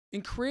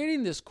in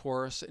creating this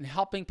course and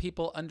helping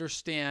people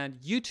understand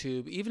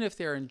YouTube, even if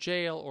they're in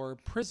jail or in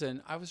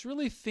prison, I was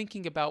really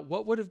thinking about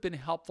what would have been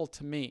helpful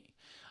to me.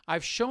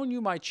 I've shown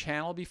you my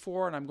channel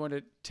before, and I'm going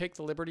to take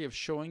the liberty of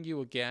showing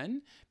you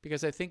again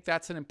because I think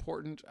that's an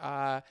important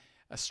a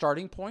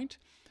starting point.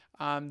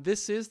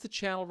 This is the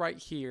channel right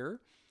here.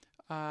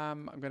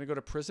 I'm going to go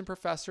to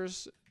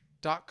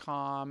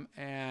prisonprofessors.com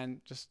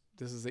and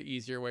this is the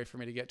easier way for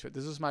me to get to it.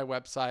 This is my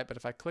website, but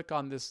if I click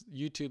on this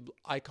YouTube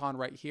icon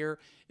right here,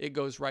 it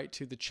goes right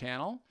to the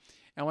channel.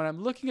 And when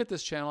I'm looking at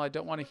this channel, I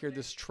don't want to hear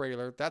this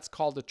trailer. That's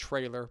called a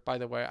trailer, by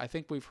the way. I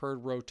think we've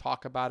heard Ro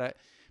talk about it,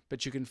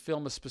 but you can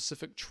film a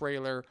specific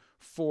trailer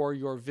for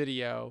your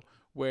video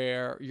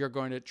where you're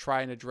going to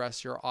try and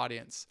address your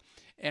audience.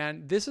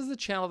 And this is the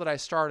channel that I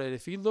started.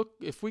 If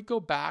we go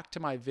back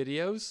to my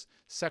videos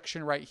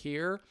section right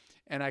here,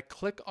 and I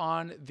click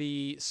on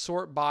the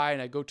sort by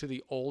and I go to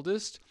the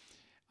oldest,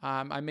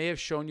 I may have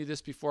shown you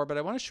this before, but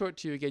I want to show it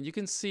to you again. You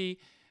can see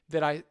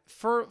that I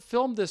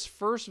filmed this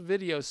first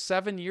video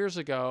 7 years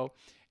ago,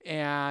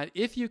 and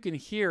if you can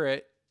hear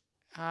it,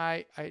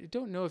 I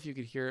don't know if you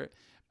could hear it,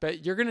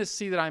 but you're going to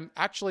see that I'm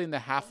actually in the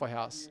halfway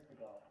house.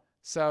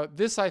 So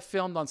this I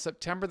filmed on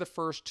September the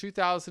 1st,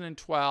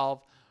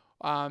 2012.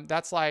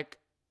 That's like,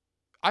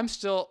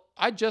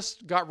 I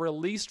just got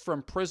released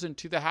from prison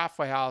to the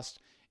halfway house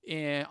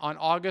on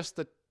August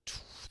the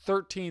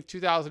 13th,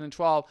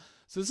 2012.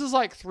 So this is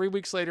like 3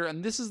 weeks later,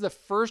 and this is the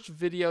first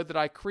video that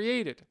I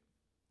created.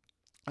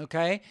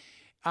 Okay.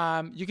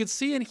 You can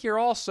see in here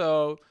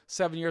also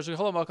 7 years ago.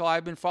 Hello, Mokal.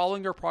 I've been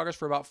following your progress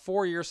for about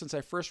 4 years since I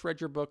first read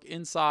your book,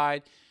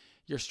 Inside.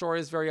 Your story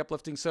is very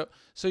uplifting. So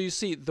you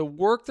see the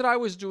work that I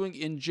was doing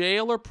in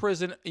jail or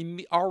prison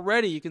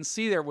already, you can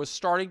see there, was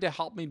starting to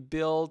help me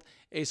build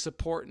a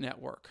support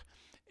network.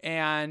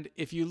 And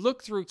if you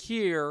look through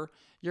here,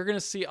 you're going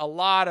to see a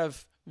lot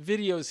of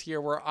videos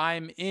here where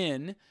I'm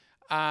in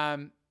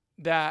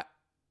that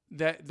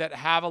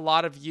have a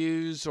lot of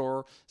views,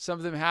 or some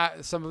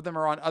of them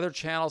are on other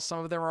channels, some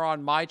of them are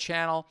on my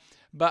channel.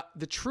 But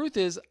the truth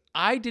is,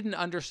 I didn't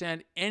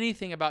understand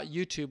anything about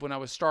YouTube when I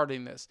was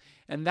starting this.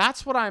 And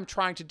that's what I'm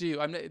trying to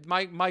do.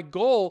 My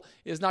goal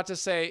is not to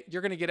say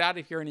you're going to get out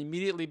of here and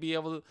immediately be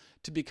able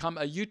to become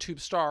a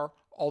YouTube star,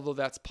 although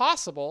that's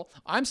possible.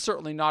 I'm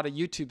certainly not a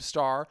YouTube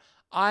star.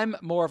 I'm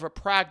more of a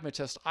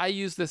pragmatist. I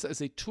use this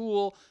as a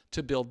tool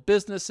to build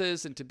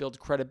businesses and to build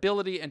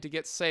credibility and to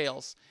get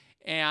sales.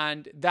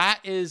 And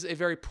that is a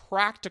very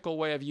practical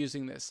way of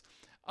using this.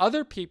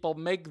 Other people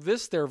make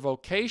this their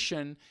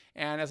vocation,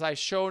 and as I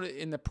showed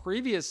in the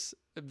previous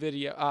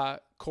video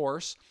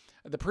course,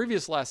 the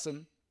previous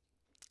lesson,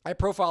 I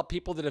profiled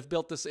people that have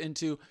built this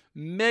into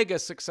mega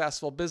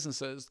successful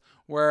businesses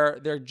where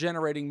they're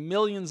generating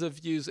millions of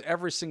views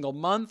every single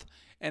month,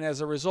 and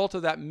as a result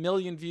of that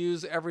million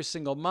views every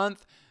single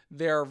month,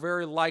 they're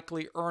very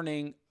likely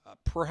earning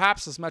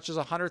perhaps as much as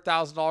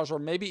 $100,000 or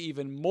maybe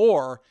even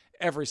more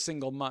every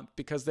single month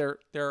because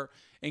their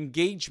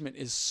engagement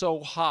is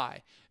so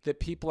high that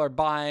people are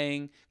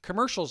buying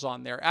commercials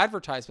on there,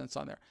 advertisements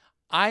on there.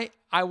 I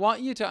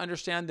want you to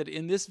understand that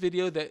in this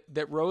video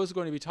that Ro is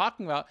going to be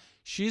talking about,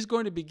 she's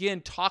going to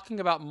begin talking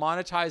about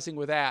monetizing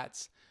with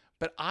ads.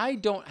 But I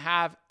don't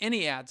have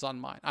any ads on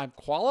mine. I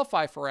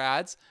qualify for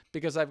ads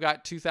because I've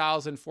got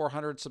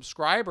 2,400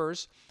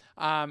 subscribers.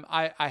 I'm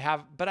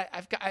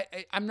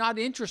not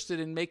interested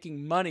in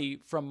making money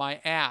from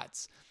my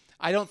ads.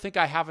 I don't think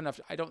I have enough.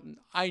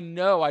 I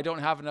know I don't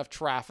have enough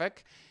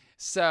traffic.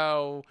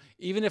 So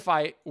even if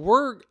I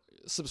were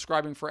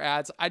subscribing for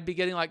ads, I'd be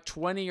getting like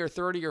 $20 or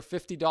 $30 or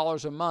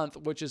 $50 a month,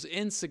 which is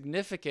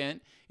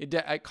insignificant.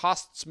 It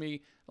costs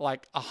me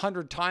like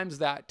 100 times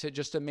that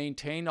to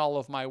maintain all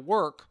of my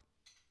work.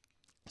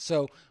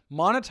 So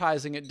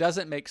monetizing it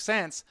doesn't make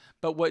sense.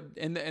 But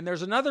and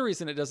there's another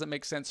reason it doesn't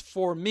make sense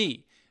for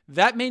me.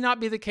 That may not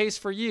be the case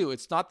for you.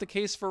 It's not the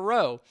case for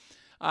Ro.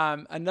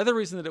 Another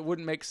reason that it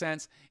wouldn't make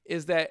sense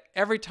is that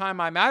every time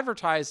I'm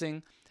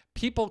advertising,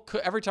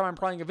 every time I'm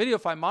playing a video,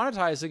 if I'm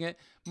monetizing it,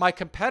 my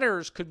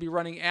competitors could be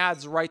running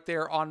ads right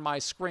there on my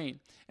screen.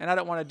 And I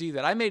don't want to do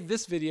that. I made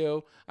this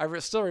video, I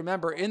still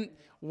remember,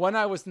 when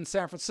I was in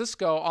San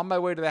Francisco on my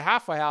way to the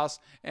halfway house,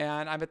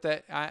 and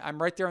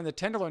I'm right there in the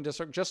Tenderloin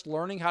district just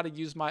learning how to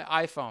use my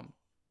iPhone.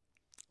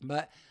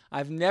 But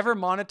I've never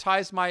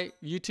monetized my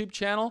YouTube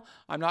channel.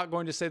 I'm not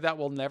going to say that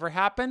will never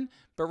happen,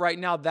 but right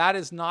now that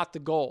is not the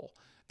goal.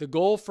 The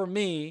goal for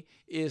me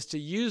is to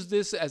use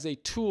this as a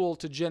tool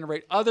to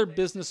generate other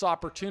business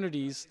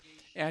opportunities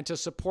and to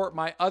support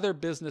my other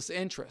business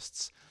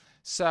interests.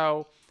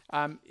 So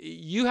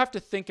you have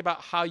to think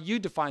about how you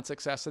define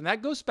success. And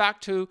that goes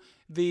back to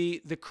the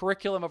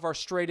curriculum of our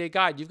Straight A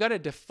Guide. You've got to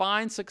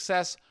define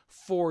success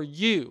for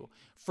you.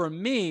 For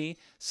me,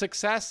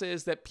 success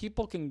is that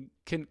people can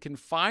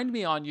find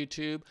me on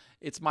YouTube.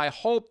 It's my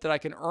hope that I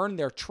can earn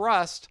their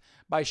trust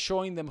by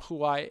showing them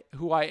who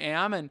I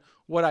am and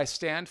what I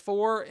stand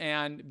for,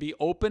 and be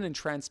open and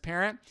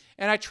transparent.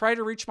 And I try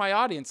to reach my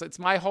audience. It's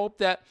my hope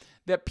that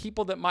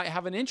people that might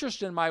have an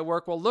interest in my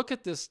work will look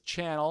at this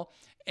channel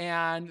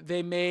and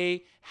they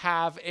may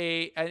have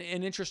an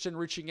interest in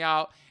reaching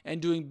out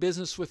and doing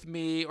business with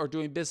me or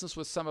doing business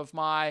with some of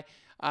my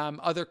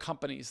other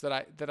companies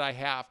that I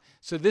have.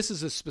 So this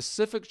is a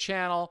specific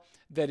channel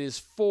that is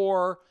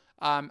for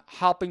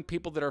helping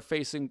people that are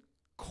facing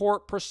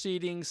court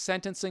proceedings,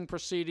 sentencing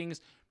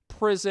proceedings,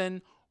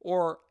 prison,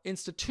 or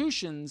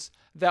institutions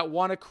that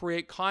want to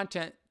create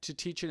content to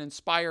teach and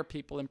inspire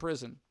people in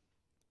prison.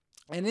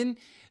 And in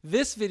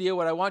this video,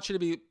 what I want you to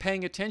be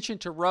paying attention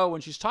to Ro when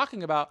she's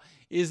talking about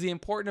is the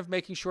importance of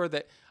making sure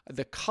that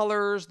the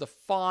colors, the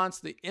fonts,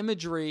 the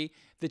imagery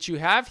that you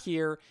have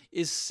here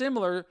is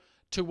similar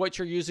to what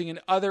you're using in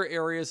other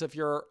areas of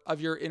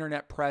your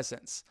internet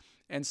presence.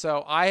 And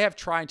so I have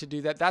trying to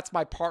do that. That's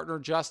my partner,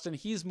 Justin.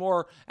 He's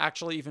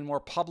actually even more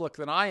public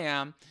than I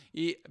am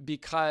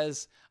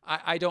because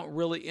I don't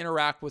really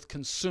interact with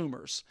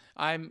consumers.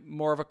 I'm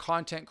more of a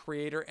content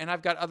creator and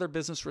I've got other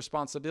business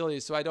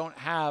responsibilities. So I don't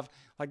have,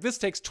 like, this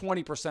takes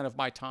 20% of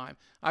my time.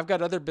 I've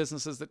got other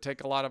businesses that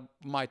take a lot of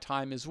my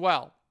time as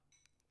well.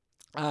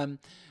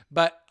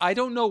 But I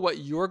don't know what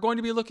you're going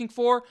to be looking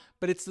for,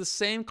 but it's the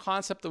same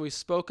concept that we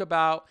spoke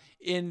about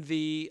in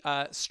the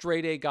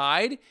Straight A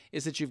guide,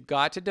 is that you've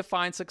got to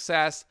define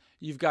success.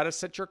 You've got to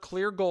set your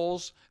clear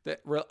goals that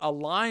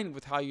align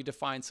with how you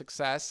define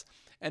success.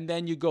 And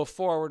then you go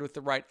forward with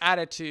the right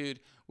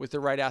attitude, with the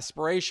right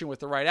aspiration, with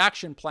the right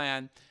action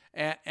plan.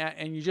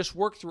 And you just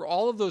work through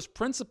all of those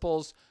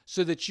principles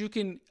so that you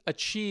can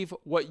achieve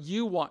what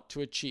you want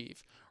to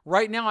achieve.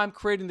 Right now, I'm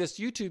creating this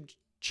YouTube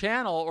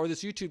channel or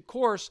this YouTube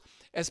course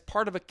as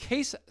part of a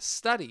case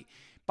study.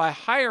 By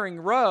hiring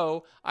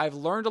Ro, I've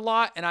learned a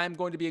lot, and I'm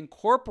going to be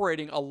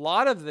incorporating a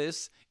lot of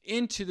this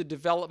into the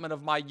development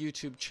of my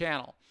YouTube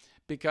channel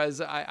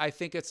because I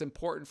think it's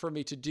important for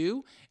me to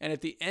do. And at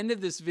the end of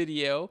this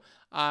video,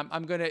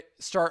 I'm going to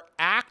start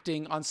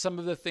acting on some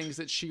of the things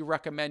that she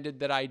recommended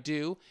that I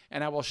do,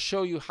 and I will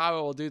show you how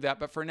I will do that.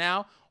 But for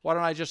now, why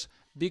don't I just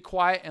be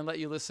quiet and let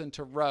you listen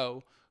to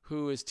Ro,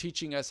 who is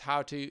teaching us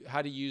how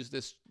to use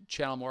this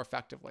channel more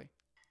effectively.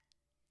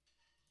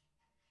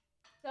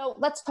 So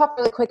let's talk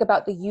really quick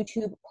about the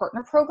YouTube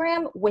Partner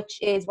Program, which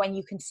is when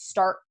you can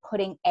start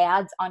putting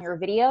ads on your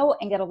video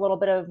and get a little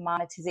bit of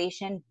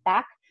monetization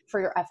back for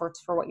your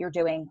efforts for what you're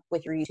doing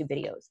with your YouTube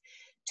videos.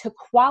 To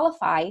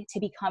qualify to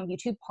become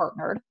YouTube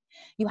partnered,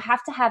 you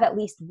have to have at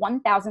least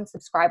 1,000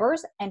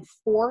 subscribers and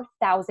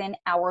 4,000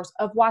 hours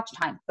of watch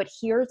time. But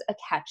here's a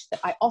catch that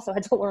I also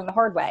had to learn the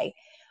hard way.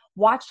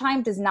 Watch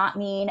time does not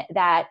mean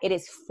that it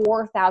is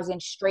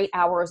 4,000 straight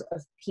hours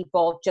of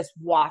people just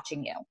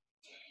watching you.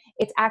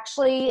 It's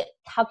actually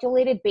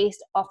calculated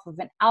based off of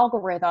an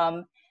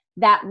algorithm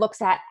that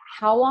looks at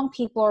how long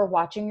people are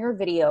watching your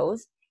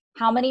videos,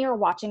 how many are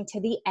watching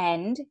to the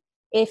end.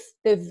 If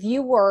the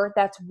viewer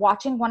that's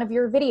watching one of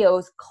your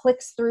videos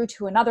clicks through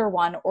to another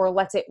one or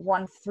lets it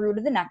run through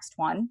to the next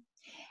one,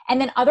 and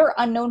then other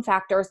unknown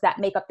factors that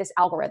make up this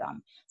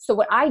algorithm. So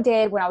what I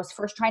did when I was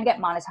first trying to get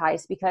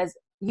monetized, because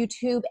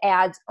YouTube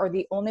ads are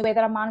the only way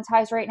that I'm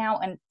monetized right now,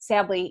 and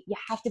sadly, you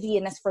have to be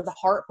in this for the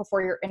heart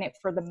before you're in it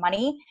for the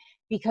money,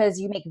 because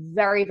you make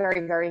very,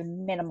 very, very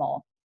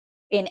minimal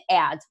in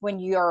ads when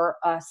you're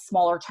a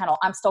smaller channel.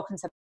 I'm still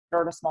considered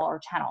a smaller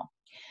channel.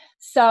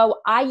 So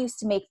I used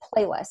to make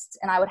playlists,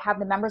 and I would have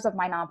the members of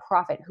my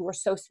nonprofit who were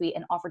so sweet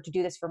and offered to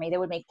do this for me. They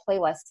would make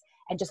playlists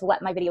and just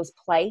let my videos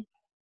play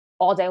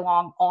all day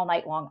long, all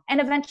night long.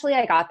 And eventually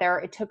I got there.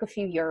 It took a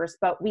few years,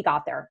 but we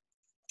got there.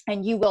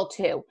 And you will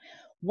too.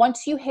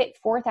 Once you hit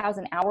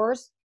 4,000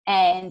 hours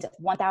and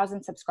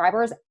 1,000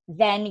 subscribers,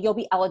 then you'll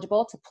be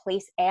eligible to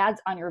place ads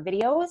on your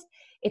videos.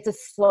 It's a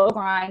slow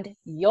grind.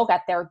 You'll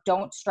get there.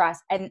 Don't stress.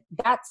 And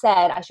that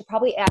said, I should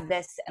probably add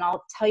this, and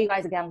I'll tell you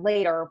guys again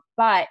later,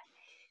 but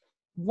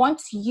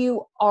once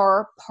you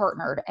are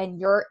partnered and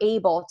you're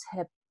able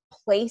to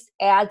place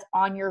ads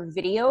on your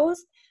videos,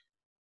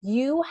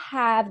 you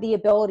have the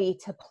ability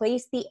to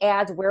place the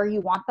ads where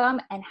you want them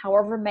and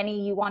however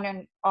many you want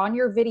on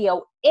your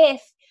video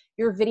if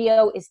your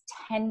video is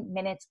 10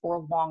 minutes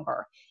or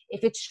longer.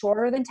 If it's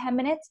shorter than 10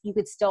 minutes, you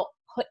could still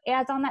put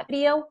ads on that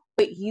video,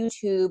 but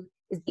YouTube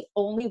is the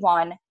only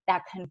one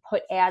that can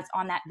put ads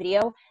on that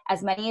video,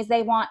 as many as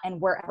they want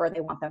and wherever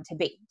they want them to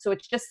be. So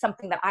it's just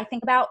something that I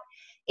think about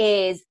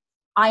is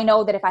I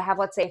know that if I have,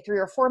 let's say, a 3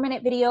 or 4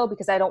 minute video,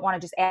 because I don't want to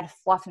just add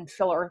fluff and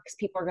filler because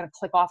people are going to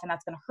click off and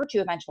that's going to hurt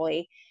you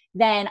eventually,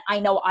 then I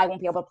know I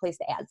won't be able to place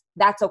the ads.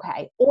 That's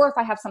okay. Or if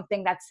I have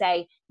something that's,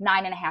 say,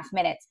 9.5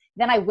 minutes,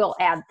 then I will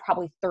add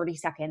probably 30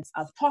 seconds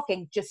of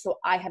talking just so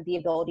I have the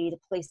ability to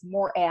place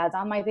more ads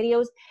on my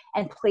videos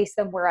and place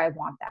them where I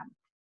want them.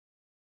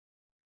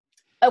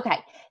 Okay,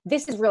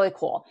 this is really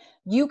cool.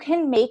 You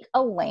can make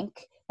a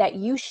link that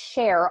you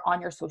share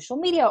on your social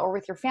media or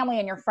with your family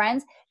and your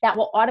friends that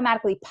will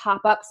automatically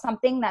pop up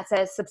something that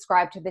says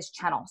subscribe to this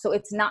channel. So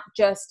it's not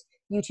just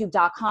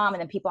youtube.com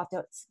and then people have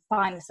to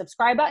find the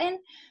subscribe button.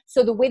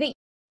 So the way that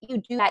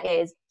you do that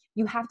is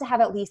you have to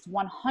have at least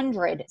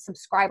 100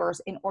 subscribers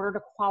in order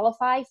to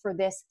qualify for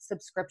this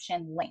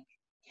subscription link.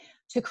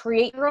 To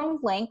create your own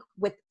link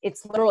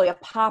it's literally a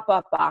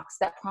pop-up box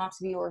that prompts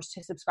viewers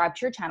to subscribe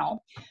to your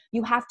channel.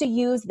 You have to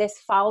use this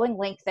following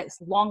link, this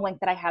long link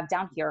that I have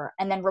down here,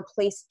 and then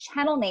replace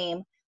channel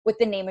name with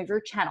the name of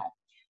your channel.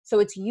 So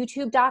it's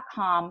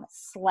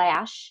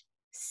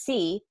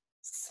youtube.com/c/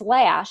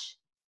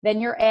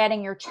 then you're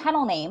adding your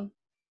channel name,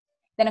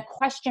 then a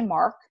question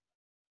mark,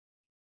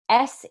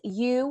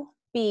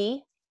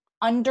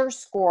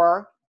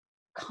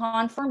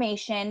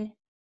 SUB_confirmation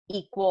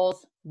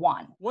equals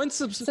 1.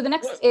 So the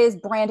next is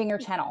branding your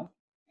channel.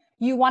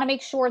 You want to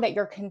make sure that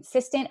you're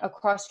consistent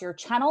across your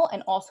channel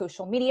and all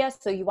social media.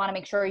 So you want to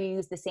make sure you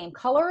use the same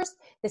colors,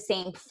 the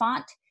same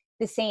font,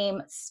 the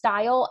same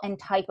style and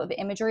type of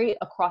imagery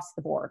across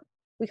the board.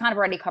 We kind of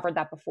already covered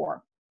that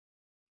before.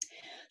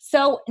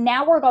 So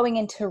now we're going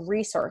into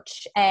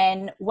research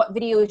and what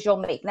videos you'll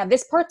make. Now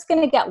this part's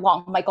going to get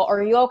long. Michael,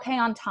 are you okay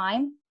on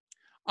time?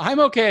 I'm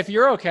okay if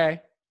you're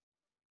okay.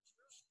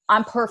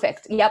 I'm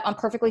perfect. Yep, I'm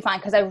perfectly fine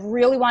because I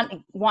really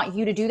want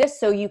you to do this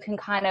so you can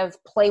kind of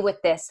play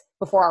with this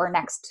before our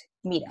next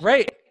meeting.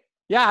 Great.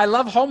 Yeah, I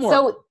love homework.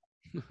 So,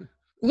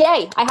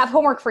 yay, I have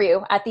homework for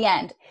you at the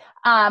end.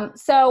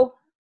 So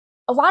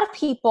a lot of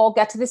people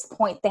get to this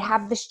point, they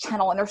have this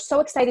channel and they're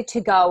so excited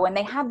to go and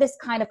they have this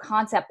kind of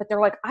concept, but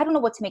they're like, I don't know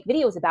what to make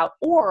videos about,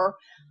 or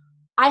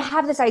I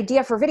have this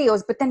idea for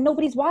videos, but then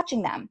nobody's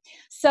watching them.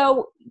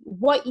 So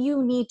what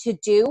you need to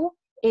do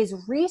is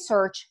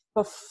research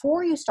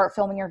before you start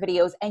filming your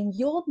videos, and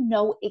you'll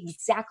know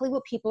exactly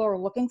what people are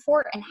looking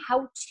for and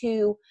how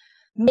to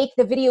make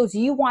the videos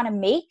you want to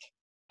make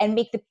and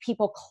make the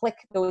people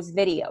click those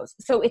videos.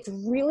 So it's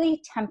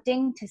really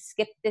tempting to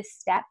skip this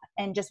step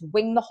and just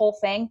wing the whole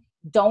thing.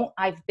 Don't.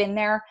 I've been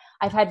there.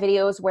 I've had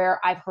videos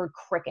where I've heard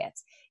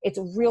crickets. It's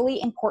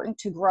really important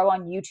to grow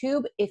on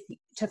YouTube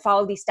to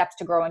follow these steps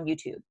to grow on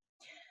YouTube.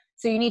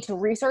 So you need to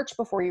research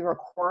before you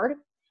record,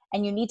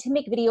 and you need to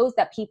make videos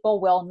that people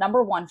will,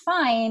 number one,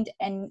 find,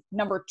 and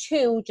number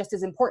two, just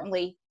as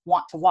importantly,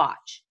 want to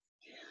watch.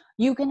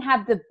 You can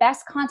have the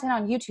best content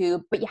on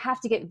YouTube, but you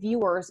have to get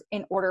viewers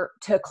in order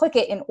to click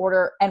it to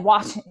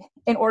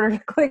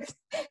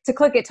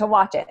click it to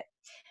watch it.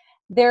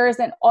 There is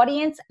an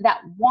audience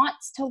that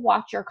wants to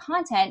watch your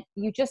content.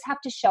 You just have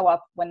to show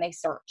up when they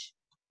search.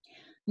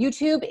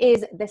 YouTube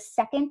is the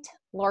second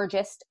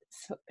largest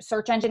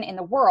search engine in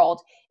the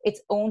world.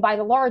 It's owned by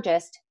the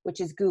largest, which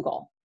is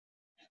Google.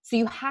 So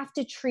you have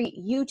to treat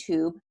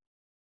YouTube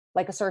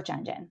like a search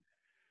engine.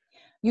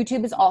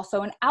 YouTube is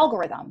also an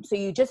algorithm. So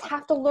you just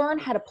have to learn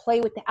how to play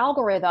with the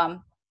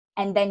algorithm,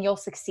 and then you'll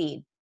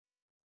succeed.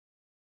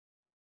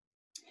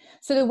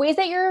 So the ways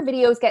that your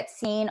videos get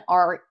seen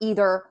are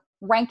either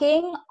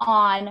ranking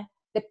on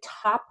the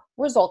top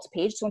results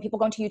page. So when people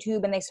go into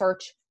YouTube and they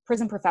search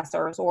prison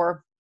professors,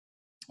 or,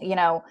 you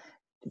know,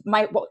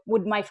 what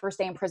would my first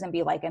day in prison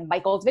be like? And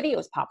Michael's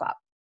videos pop up.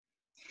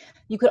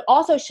 You could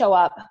also show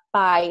up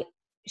by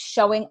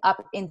showing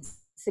up in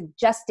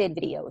suggested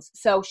videos.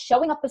 So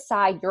showing up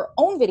beside your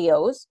own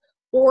videos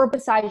or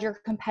beside your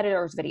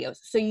competitors' videos.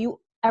 So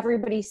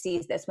everybody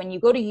sees this. When you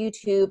go to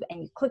YouTube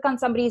and you click on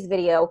somebody's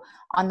video,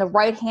 on the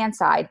right-hand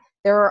side,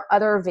 there are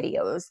other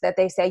videos that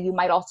they say you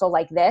might also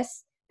like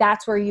this.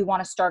 That's where you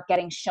want to start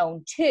getting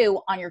shown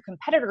to on your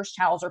competitors'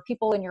 channels or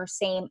people in your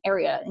same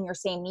area, in your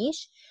same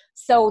niche,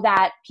 so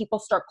that people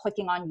start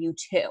clicking on you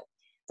too.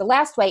 The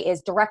last way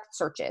is direct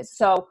searches.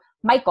 So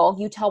Michael,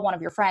 you tell one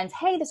of your friends,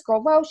 hey, this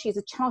girl Ro, she has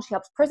a channel, she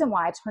helps prison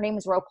wives. Her name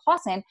is Ro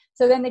Clausen.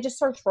 So then they just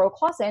search Ro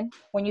Clausen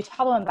when you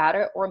tell them about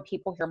it, or when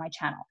people hear my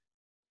channel.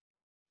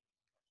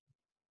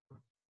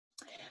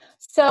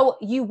 So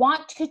you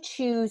want to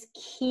choose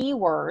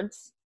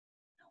keywords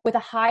with a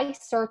high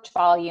search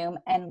volume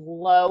and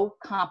low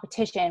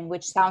competition,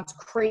 which sounds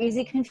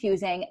crazy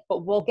confusing,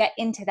 but we'll get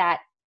into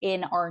that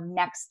in our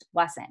next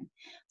lesson.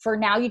 For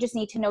now, you just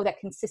need to know that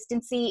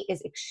consistency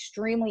is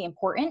extremely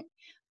important.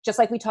 Just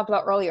like we talked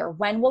about earlier,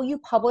 when will you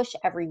publish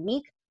every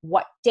week?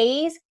 What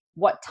days?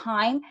 What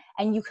time?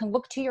 And you can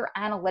look to your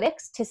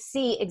analytics to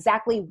see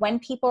exactly when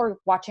people are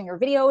watching your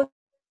videos.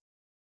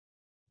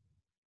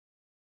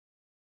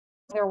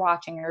 They're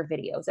watching your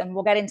videos, and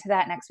we'll get into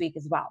that next week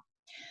as well.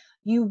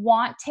 You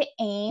want to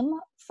aim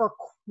for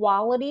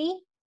quality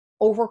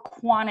over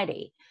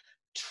quantity.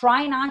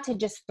 Try not to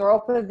just throw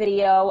up a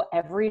video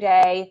every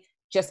day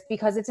just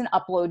because it's an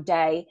upload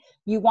day.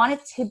 You want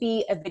it to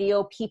be a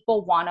video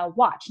people want to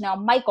watch. Now,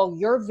 Michael,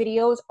 your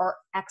videos are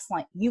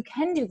excellent. You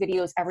can do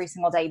videos every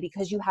single day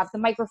because you have the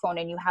microphone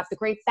and you have the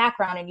great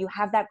background and you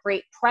have that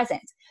great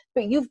presence.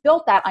 But you've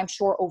built that, I'm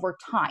sure, over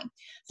time.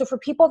 So for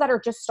people that are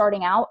just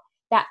starting out,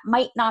 that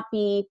might not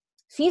be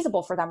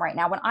feasible for them right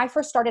now. When I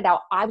first started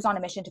out, I was on a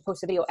mission to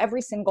post a video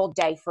every single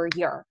day for a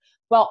year.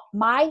 Well,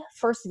 my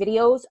first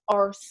videos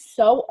are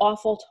so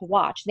awful to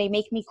watch. They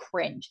make me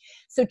cringe.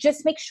 So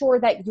just make sure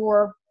that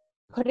you're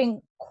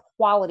putting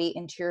quality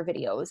into your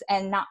videos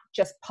and not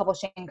just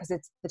publishing because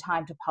it's the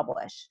time to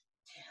publish.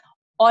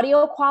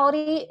 Audio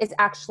quality is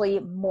actually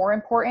more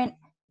important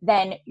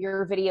than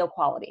your video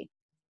quality.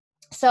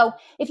 So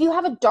if you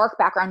have a dark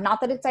background,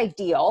 not that it's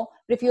ideal,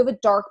 but if you have a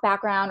dark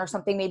background or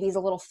something maybe is a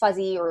little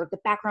fuzzy or the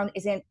background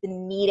isn't the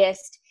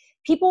neatest,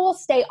 people will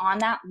stay on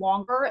that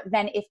longer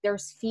than if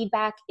there's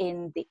feedback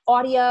in the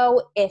audio,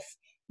 if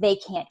they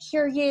can't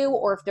hear you,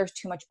 or if there's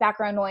too much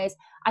background noise.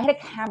 I had a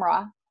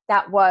camera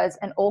that was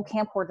an old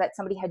camcorder that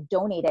somebody had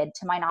donated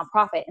to my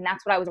nonprofit, and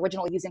that's what I was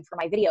originally using for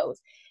my videos.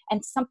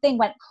 And something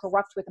went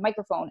corrupt with the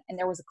microphone, and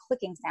there was a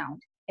clicking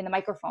sound in the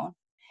microphone.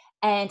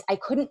 And I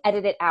couldn't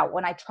edit it out.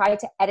 When I tried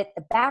to edit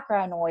the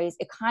background noise,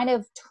 it kind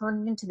of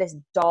turned into this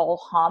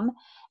dull hum.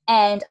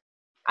 And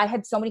I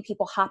had so many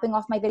people hopping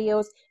off my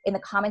videos in the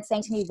comments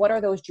saying to me, what are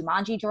those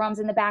Jumanji drums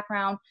in the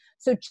background?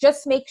 So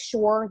just make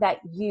sure that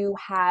you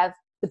have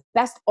the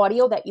best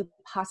audio that you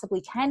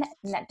possibly can.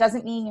 And that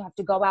doesn't mean you have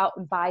to go out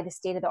and buy the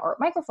state-of-the-art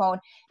microphone.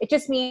 It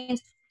just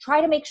means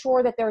try to make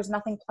sure that there's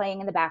nothing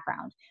playing in the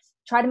background.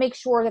 Try to make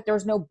sure that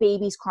there's no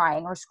babies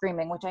crying or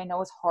screaming, which I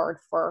know is hard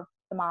for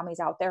the mommies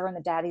out there and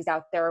the daddies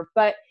out there,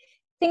 but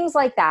things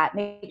like that.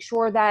 Make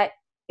sure that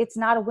it's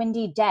not a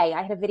windy day.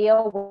 I had a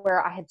video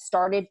where I had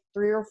started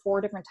 3 or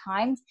 4 different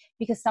times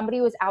because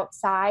somebody was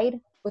outside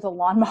with a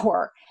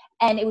lawnmower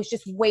and it was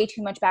just way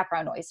too much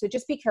background noise. So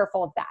just be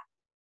careful of that.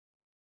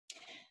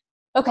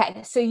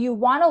 Okay, so you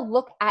want to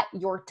look at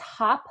your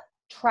top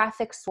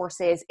traffic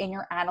sources in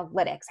your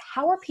analytics.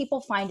 How are people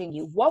finding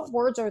you? What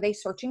words are they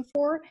searching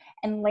for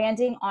and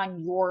landing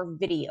on your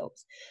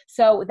videos?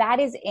 So that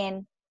is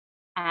in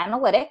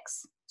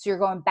analytics. So you're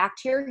going back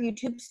to your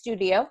YouTube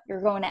studio,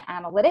 you're going to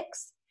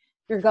analytics,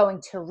 you're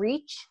going to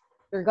reach,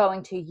 you're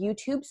going to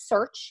YouTube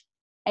search,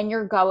 and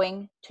you're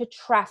going to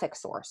traffic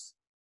source.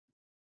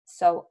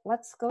 So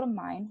let's go to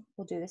mine.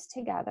 We'll do this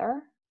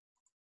together.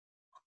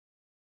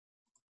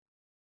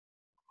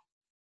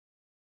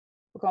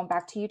 We're going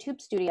back to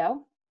YouTube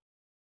studio.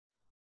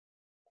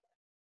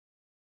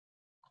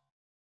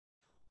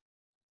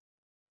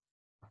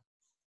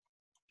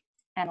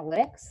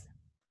 Analytics.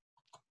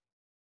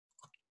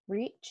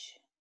 Reach.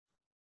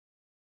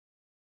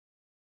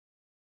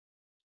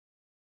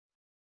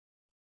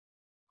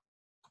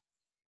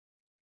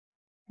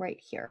 Right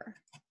here.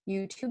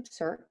 YouTube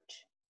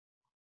search.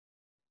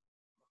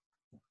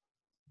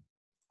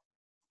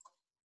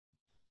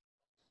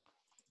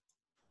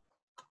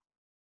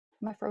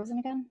 Am I frozen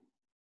again?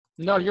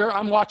 No,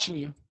 I'm watching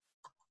you.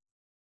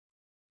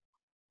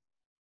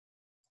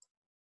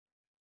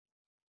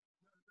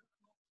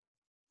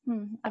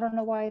 I don't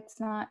know why it's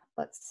not.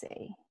 Let's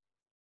see.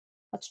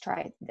 Let's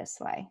try it this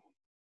way.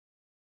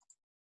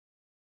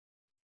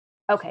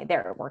 Okay,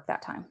 there, it worked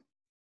that time.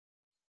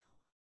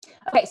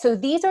 Okay, so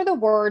these are the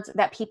words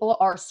that people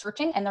are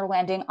searching and they're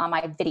landing on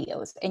my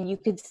videos. And you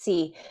could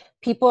see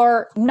people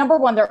are, number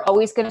one, they're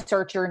always going to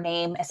search your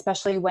name,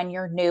 especially when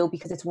you're new,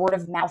 because it's word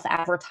of mouth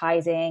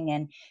advertising.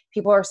 And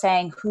people are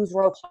saying, who's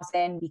Ro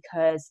Clausen?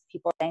 Because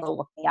people are saying, oh,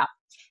 look me up.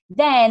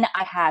 Then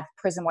I have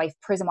Prison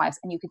Wives.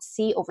 And you could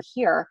see over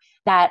here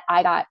that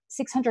I got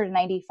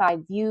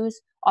 695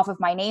 views off of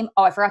my name.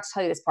 Oh, I forgot to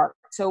tell you this part.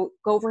 So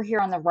go over here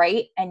on the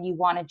right and you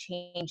want to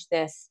change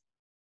this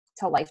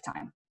to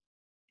lifetime.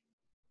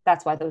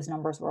 That's why those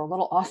numbers were a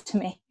little off to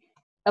me.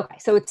 Okay,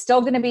 so it's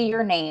still going to be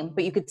your name,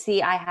 but you could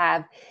see I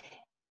have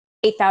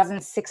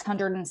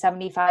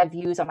 8,675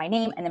 views on my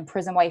name, and then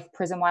Prison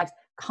Wives,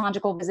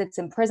 conjugal visits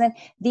in prison.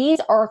 These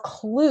are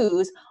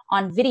clues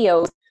on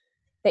videos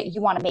that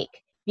you want to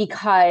make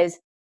because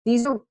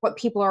these are what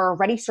people are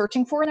already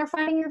searching for and they're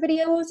finding your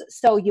videos.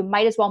 So you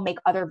might as well make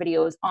other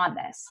videos on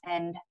this.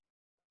 And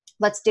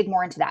let's dig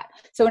more into that.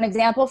 So an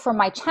example from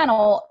my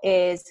channel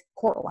is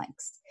coral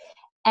links.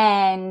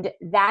 And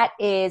that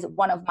is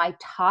one of my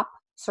top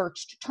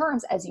searched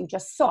terms, as you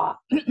just saw.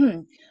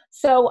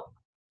 So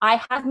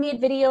I have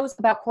made videos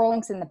about coral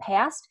links in the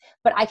past,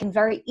 but I can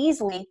very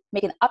easily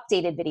make an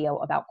updated video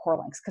about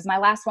coral links because my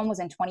last one was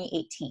in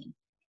 2018.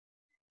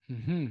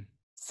 Mm-hmm.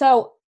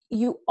 So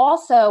you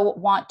also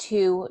want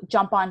to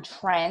jump on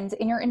trends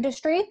in your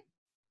industry.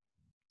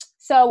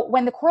 So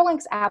when the Coral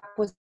Links app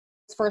was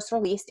first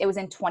released, it was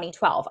in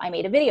 2012. I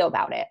made a video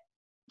about it.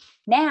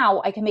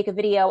 Now I can make a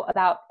video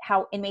about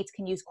how inmates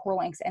can use Coral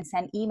Links and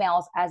send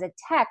emails as a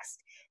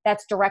text that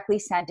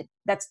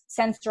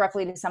sends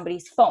directly to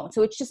somebody's phone.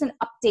 So it's just an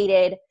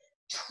updated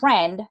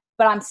trend,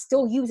 but I'm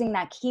still using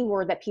that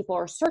keyword that people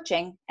are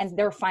searching and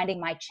they're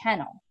finding my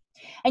channel.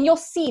 And you'll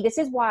see this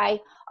is why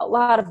a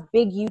lot of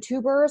big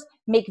YouTubers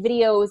make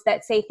videos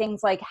that say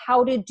things like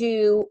how to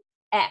do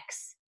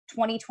X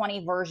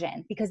 2020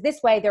 version, because this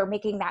way they're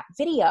making that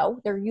video,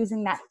 they're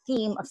using that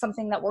theme of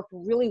something that worked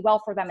really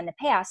well for them in the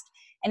past,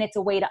 and it's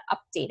a way to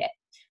update it.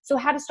 So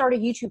how to start a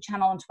YouTube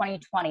channel in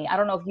 2020. I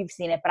don't know if you've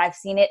seen it, but I've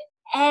seen it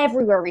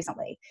everywhere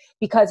recently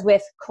because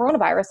with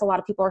coronavirus, a lot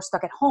of people are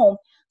stuck at home.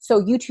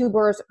 So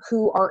YouTubers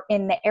who are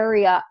in the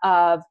area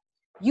of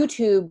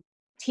YouTube,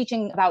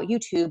 teaching about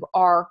YouTube,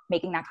 are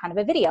making that kind of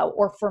a video.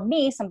 Or for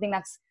me, something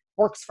that's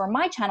works for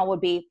my channel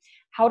would be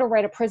how to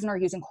write a prisoner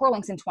using Coral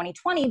Links in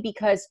 2020,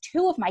 because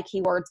two of my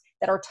keywords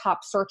that are top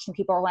searched and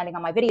people are landing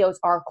on my videos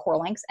are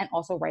Coral Links and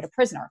also write a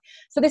prisoner.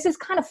 So this is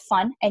kind of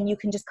fun and you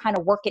can just kind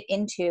of work it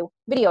into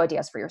video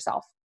ideas for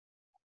yourself.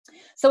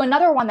 So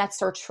another one that's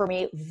searched for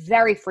me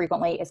very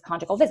frequently is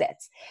conjugal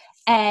visits.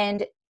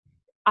 And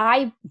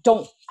I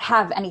don't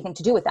have anything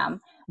to do with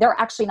them. They're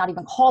actually not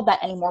even called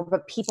that anymore,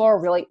 but people are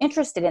really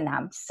interested in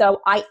them.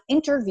 So I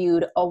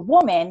interviewed a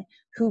woman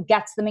who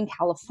gets them in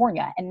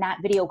California, and that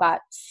video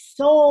got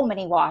so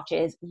many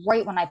watches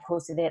right when I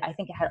posted it. I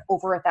think it had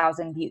over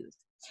 1,000 views.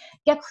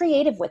 Get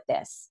creative with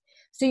this.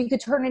 So you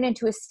could turn it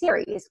into a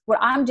series. What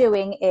I'm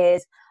doing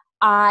is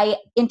I'm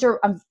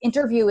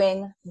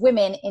interviewing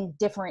women in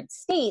different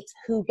states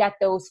who get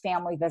those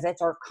family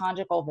visits or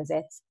conjugal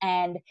visits.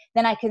 And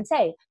then I can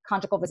say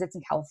conjugal visits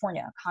in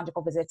California,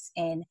 conjugal visits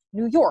in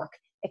New York,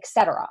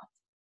 etc.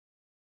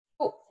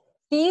 So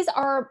these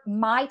are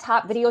my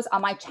top videos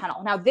on my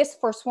channel. Now, this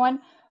first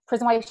one,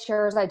 Prison Wife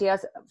Shares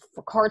Ideas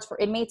for Cards for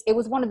Inmates, it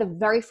was one of the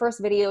very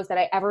first videos that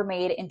I ever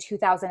made in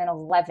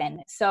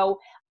 2011. So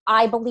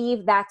I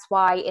believe that's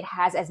why it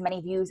has as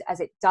many views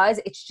as it does.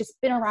 It's just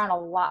been around a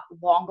lot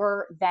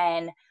longer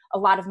than a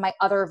lot of my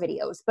other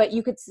videos. But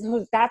you could,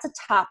 so that's a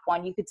top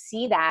one. You could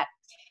see that.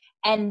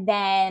 And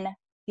then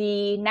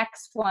the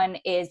next one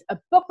is a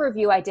book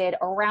review I did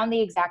around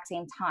the exact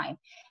same time.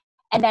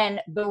 And then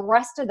the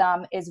rest of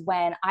them is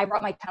when I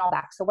brought my channel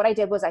back. So what I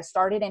did was I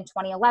started in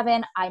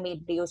 2011. I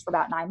made videos for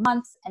about 9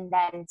 months, and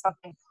then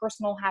something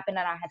personal happened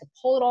and I had to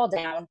pull it all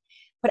down,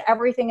 put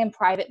everything in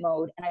private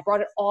mode, and I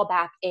brought it all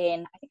back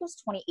in, I think it was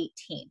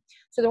 2018.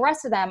 So the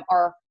rest of them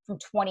are from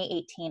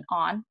 2018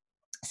 on.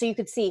 So you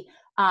could see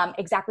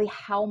exactly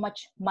how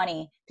much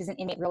money does an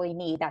inmate really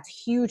need. That's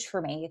huge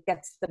for me. It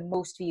gets the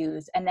most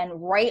views. And then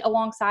right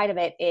alongside of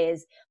it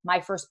is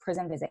my first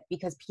prison visit,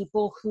 because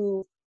people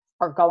who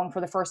are going for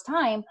the first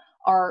time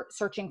are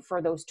searching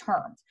for those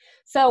terms.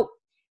 So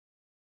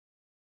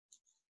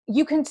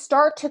you can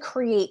start to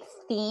create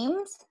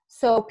themes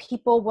so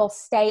people will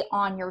stay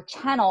on your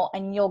channel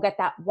and you'll get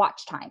that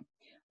watch time.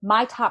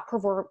 My top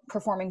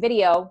performing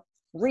video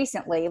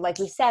recently, like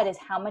we said, is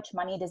how much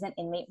money does an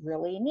inmate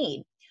really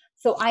need?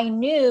 So I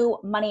knew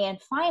money and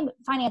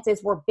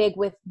finances were big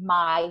with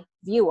my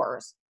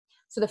viewers.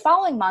 So the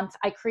following month,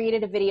 I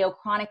created a video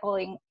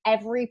chronicling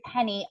every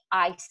penny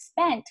I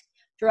spent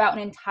throughout an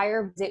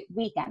entire visit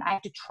weekend. I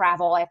have to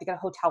travel, I have to get a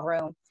hotel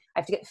room, I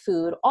have to get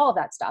food, all of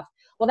that stuff.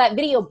 Well, that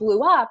video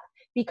blew up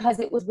because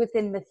it was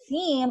within the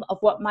theme of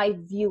what my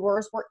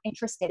viewers were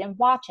interested in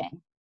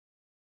watching.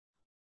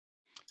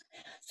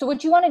 So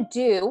what you want to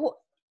do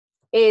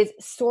is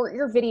sort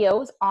your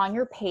videos on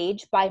your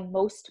page by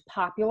most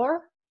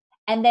popular,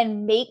 and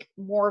then make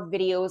more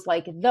videos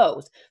like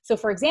those. So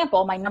for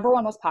example, my number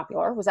one most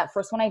popular was that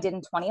first one I did in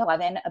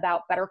 2011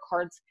 about better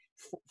cards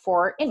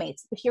for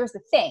inmates. But here's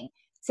the thing.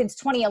 Since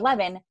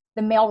 2011,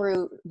 the mail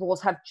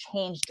rules have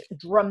changed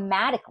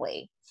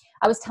dramatically.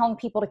 I was telling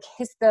people to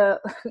kiss the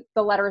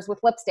letters with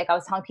lipstick. I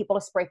was telling people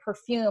to spray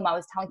perfume. I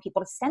was telling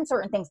people to send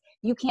certain things.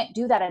 You can't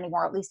do that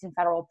anymore, at least in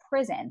federal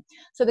prison.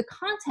 So the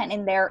content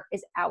in there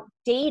is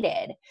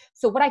outdated.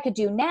 So what I could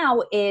do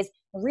now is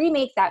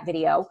remake that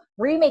video,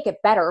 remake it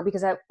better,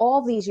 because I have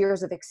all these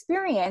years of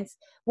experience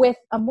with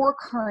a more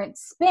current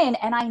spin.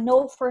 And I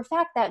know for a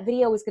fact that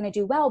video is going to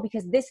do well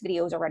because this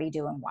video is already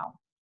doing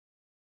well.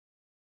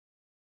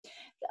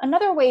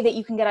 Another way that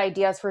you can get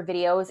ideas for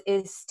videos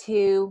is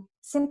to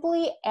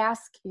simply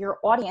ask your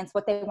audience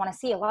what they want to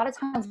see. A lot of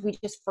times we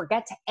just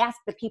forget to ask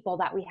the people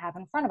that we have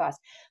in front of us.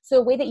 So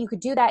a way that you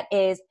could do that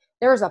is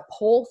there's a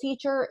poll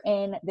feature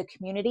in the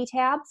community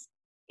tabs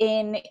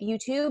in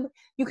YouTube.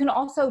 You can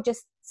also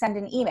just send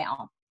an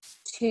email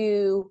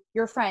to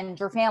your friends,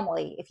 your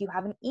family. If you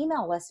have an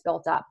email list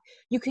built up,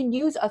 you can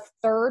use a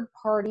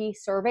third-party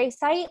survey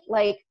site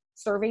like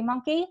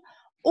SurveyMonkey,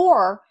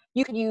 or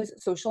you can use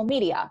social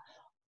media.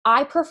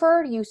 I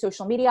prefer to use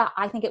social media.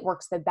 I think it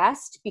works the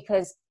best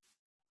because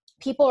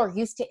people are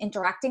used to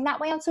interacting that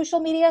way on social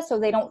media, so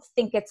they don't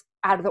think it's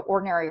out of the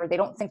ordinary, or they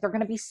don't think they're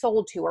going to be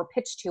sold to or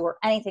pitched to or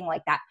anything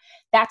like that.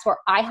 That's where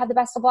I have the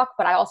best of luck,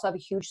 but I also have a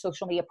huge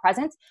social media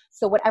presence.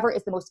 So whatever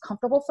is the most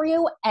comfortable for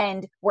you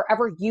and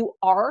wherever you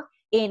are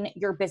in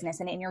your business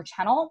and in your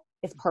channel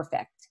is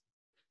perfect.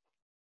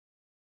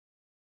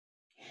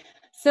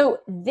 So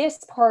this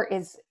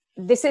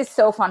is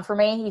so fun for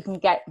me. You can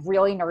get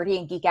really nerdy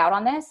and geek out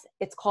on this.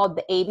 It's called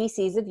the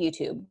ABCs of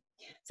YouTube.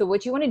 So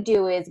what you want to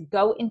do is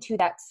go into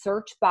that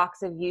search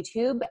box of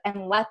YouTube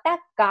and let that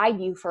guide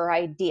you for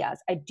ideas.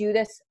 I do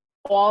this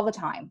all the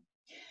time.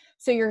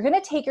 So you're going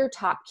to take your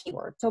top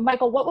keyword. So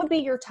Michael, what would be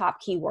your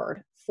top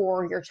keyword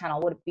for your channel?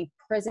 Would it be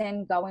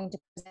prison, going to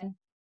prison?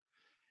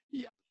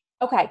 Yeah.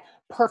 Okay,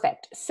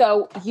 perfect.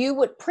 So you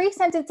would,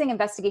 pre-sentencing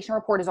investigation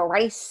report is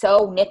already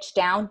so niche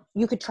down.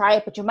 You could try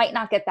it, but you might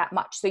not get that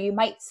much. So you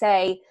might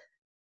say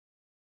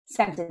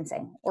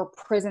sentencing or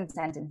prison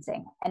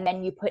sentencing, and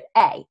then you put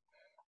A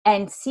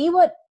and see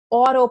what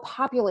auto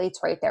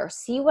populates right there.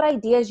 See what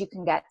ideas you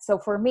can get. So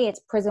for me,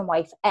 it's prison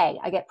wife A.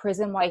 I get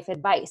prison wife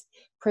advice,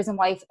 prison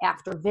wife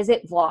after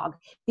visit vlog.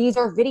 These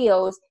are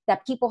videos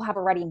that people have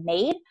already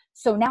made.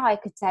 So now I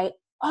could say,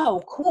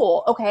 oh,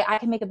 cool. Okay, I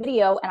can make a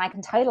video and I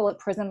can title it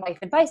Prison Life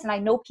Advice. And I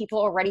know people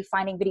are already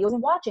finding videos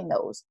and watching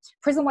those.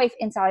 Prison Life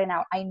Inside and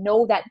Out. I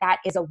know that that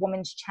is a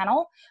woman's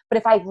channel, but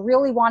if I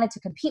really wanted to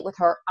compete with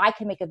her, I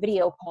can make a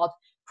video called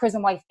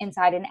Prison Life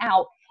Inside and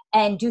Out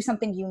and do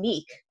something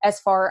unique as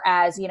far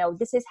as, you know,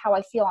 this is how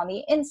I feel on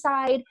the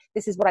inside.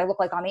 This is what I look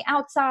like on the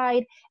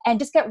outside, and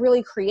just get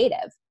really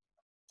creative.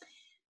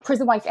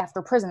 Prison Wife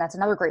After Prison, that's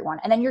another great one.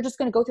 And then you're just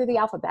going to go through the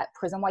alphabet,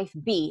 Prison Wife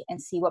B, and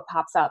see what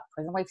pops up,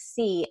 Prison Wife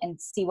C, and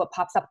see what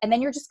pops up. And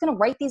then you're just going to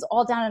write these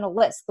all down in a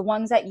list, the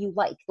ones that you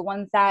like, the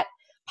ones that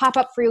pop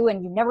up for you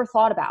and you never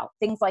thought about,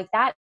 things like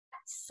that.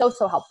 So,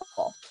 so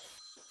helpful.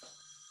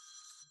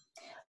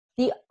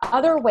 The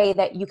other way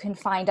that you can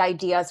find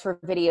ideas for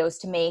videos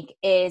to make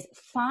is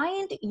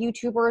find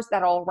YouTubers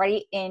that are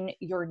already in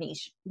your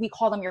niche. We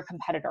call them your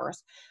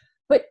competitors.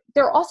 But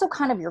they're also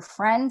kind of your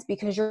friends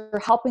because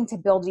you're helping to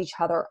build each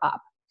other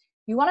up.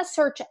 You want to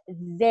search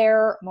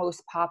their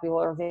most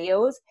popular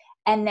videos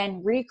and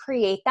then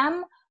recreate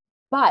them,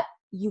 but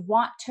you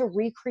want to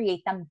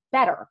recreate them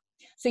better.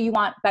 So you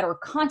want better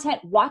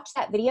content, watch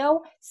that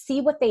video,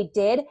 see what they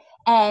did,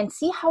 and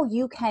see how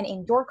you can,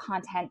 in your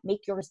content,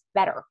 make yours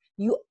better.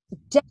 You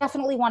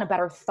definitely want a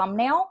better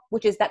thumbnail,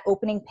 which is that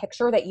opening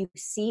picture that you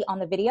see on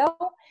the video.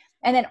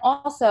 And then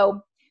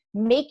also,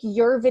 make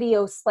your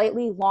video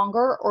slightly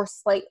longer or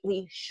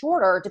slightly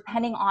shorter,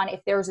 depending on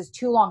if theirs is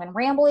too long and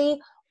rambly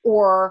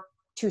or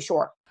too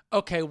short.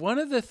 Okay, one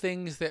of the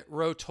things that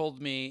Ro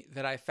told me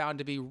that I found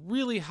to be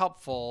really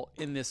helpful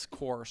in this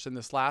course, in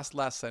this last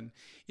lesson,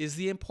 is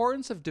the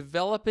importance of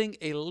developing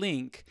a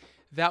link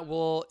that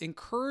will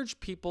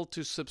encourage people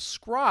to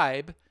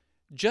subscribe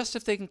just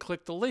if they can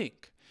click the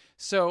link.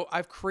 So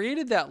I've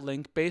created that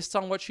link based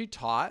on what she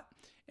taught,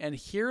 and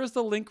here is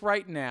the link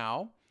right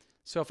now.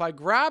 So if I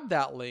grab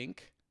that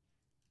link,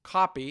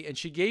 copy, and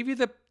she gave you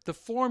the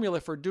formula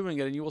for doing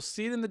it, and you will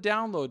see it in the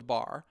download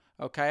bar,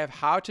 okay, of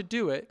how to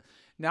do it.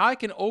 Now I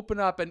can open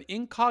up an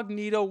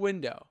incognito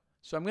window.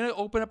 So I'm going to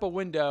open up a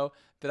window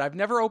that I've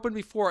never opened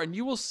before, and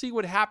you will see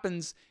what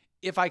happens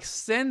if I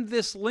send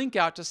this link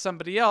out to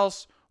somebody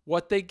else,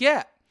 what they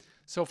get.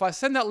 So if I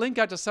send that link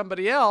out to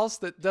somebody else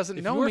that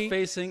doesn't know me,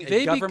 facing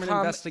a government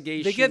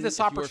investigation, they get this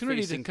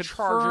opportunity to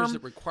confirm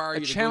that require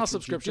a channel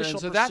subscription. And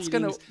so that's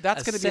going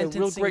to be a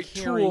real great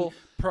tool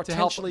to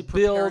help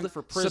build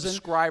for prison.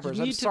 Subscribers.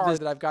 I'm sorry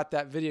that I've got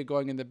that video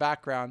going in the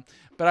background,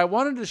 but I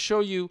wanted to show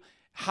you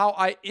how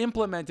I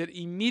implemented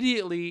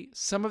immediately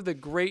some of the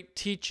great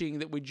teaching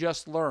that we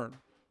just learned.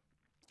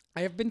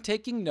 I have been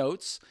taking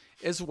notes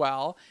as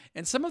well,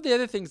 and some of the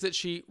other things that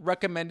she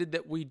recommended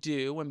that we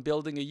do when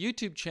building a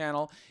YouTube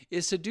channel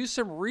is to do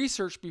some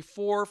research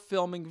before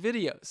filming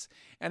videos.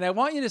 And I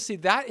want you to see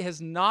that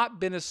has not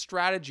been a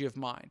strategy of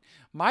mine.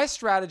 My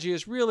strategy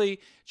is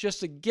really just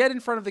to get in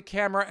front of the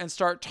camera and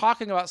start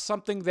talking about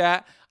something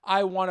that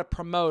I want to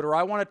promote, or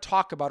I want to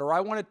talk about, or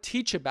I want to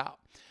teach about.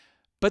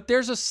 But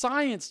there's a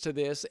science to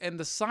this, and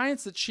the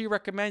science that she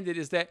recommended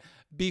is that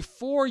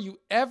before you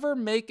ever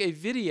make a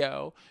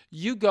video,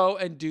 you go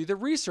and do the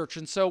research.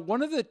 And so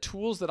one of the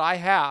tools that I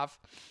have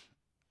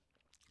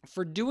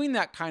for doing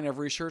that kind of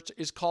research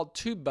is called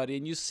TubeBuddy,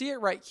 and you see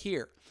it right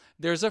here.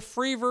 There's a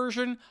free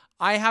version.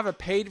 I have a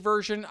paid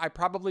version. I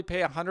probably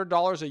pay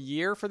 $100 a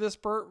year for this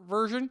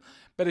version.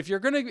 But if you're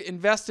going to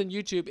invest in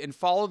YouTube and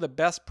follow the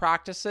best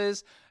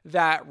practices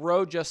that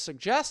Ro just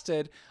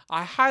suggested,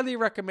 I highly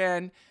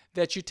recommend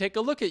that you take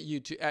a look at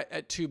YouTube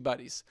at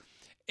TubeBuddies.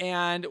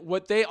 And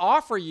what they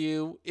offer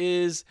you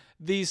is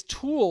these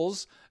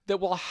tools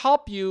that will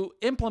help you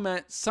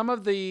implement some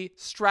of the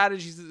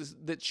strategies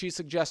that she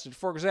suggested.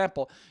 For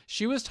example,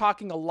 she was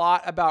talking a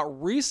lot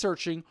about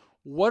researching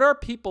what are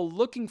people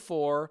looking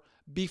for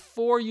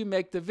before you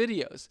make the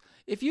videos.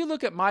 If you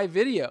look at my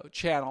video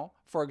channel,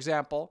 for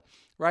example,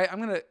 right? I'm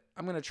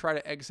gonna try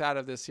to X out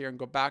of this here and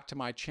go back to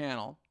my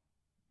channel.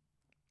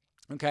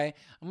 Okay,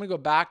 I'm gonna go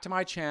back to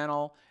my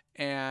channel.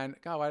 And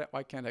God,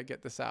 why can't I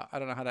get this out? I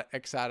don't know how to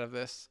X out of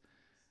this.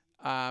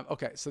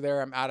 Okay, so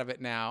there, I'm out of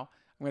it now.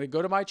 I'm going to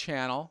go to my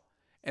channel.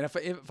 And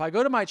if I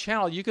go to my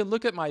channel, you can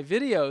look at my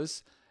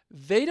videos.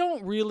 They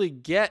don't really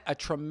get a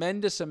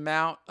tremendous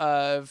amount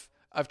of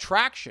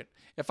traction.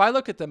 If I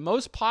look at the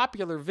most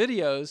popular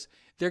videos,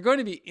 they're going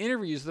to be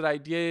interviews that I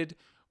did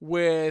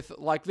with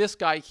like this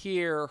guy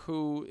here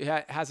who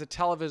has a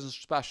television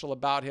special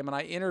about him, and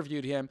I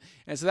interviewed him,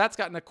 and so that's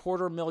gotten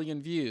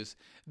 250,000 views.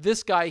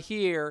 This guy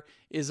here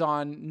is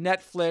on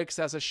Netflix,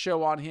 has a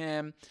show on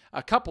him,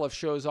 a couple of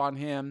shows on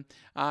him.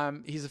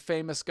 He's a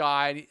famous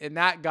guy, and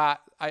that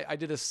I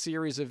did a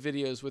series of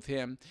videos with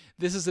him.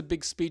 This is a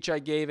big speech I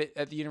gave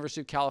at the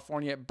University of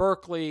California at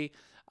Berkeley.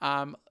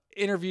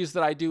 Interviews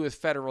that I do with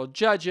federal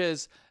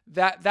judges,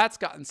 that's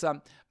gotten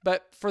some.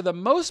 But for the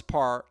most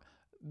part,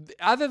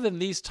 other than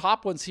these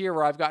top ones here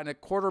where I've gotten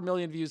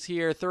 250,000 views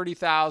here,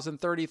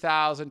 30,000,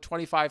 30,000,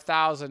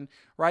 25,000,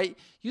 right?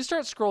 You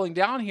start scrolling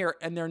down here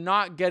and they're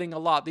not getting a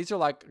lot. These are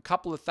like a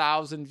couple of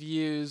thousand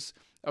views,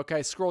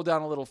 Okay, scroll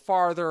down a little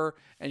farther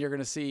and you're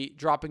going to see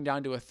dropping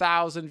down to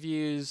 1,000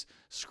 views.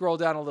 Scroll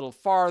down a little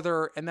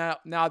farther and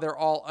now they're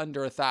all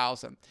under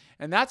 1,000.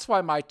 And that's why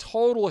my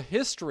total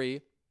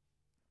history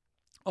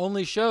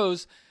only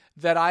shows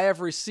that I have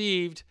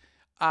received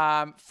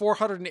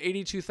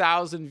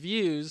 482,000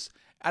 views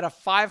out of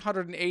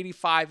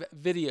 585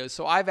 videos.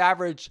 So I've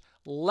averaged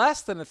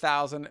less than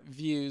 1,000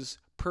 views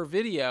per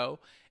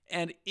video.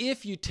 And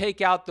if you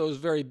take out those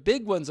very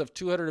big ones of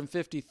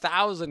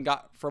 250,000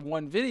 got from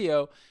one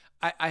video,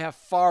 I have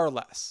far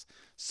less.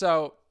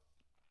 So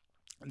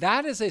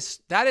that is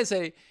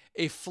a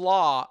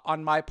flaw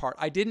on my part.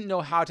 I didn't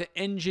know how to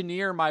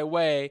engineer my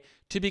way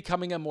to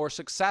becoming a more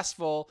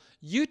successful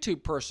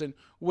YouTube person,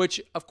 which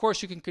of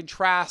course you can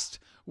contrast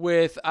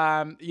with,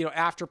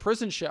 After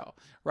Prison Show,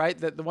 right?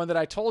 The one that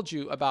I told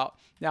you about.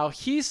 Now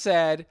he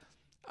said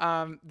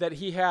that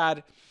he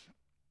had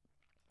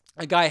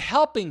a guy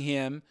helping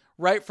him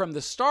right from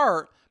the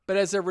start, but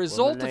as a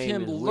result of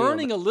him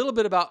learning a little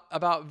bit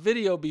about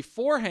video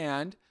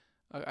beforehand,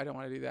 I don't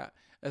want to do that.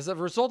 As a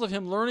result of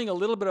him learning a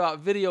little bit about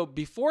video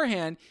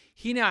beforehand,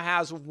 he now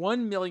has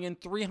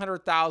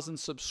 1,300,000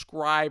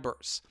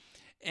 subscribers.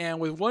 And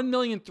with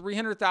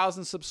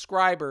 1,300,000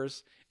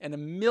 subscribers and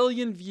 1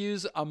 million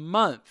views a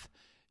month,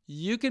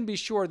 you can be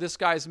sure this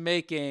guy's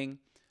making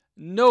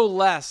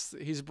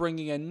he's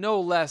bringing in no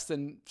less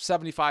than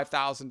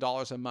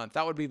 $75,000 a month.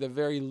 That would be the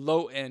very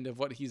low end of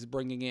what he's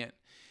bringing in.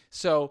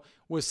 So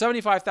with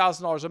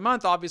 $75,000 a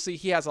month, obviously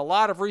he has a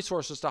lot of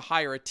resources to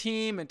hire a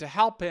team and to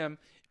help him,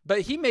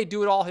 but he may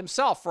do it all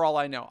himself for all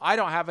I know. I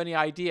don't have any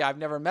idea. I've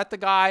never met the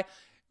guy.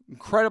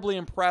 Incredibly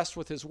impressed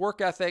with his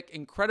work ethic,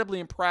 incredibly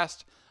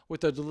impressed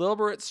with the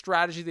deliberate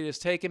strategy that he's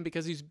taken,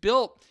 because he's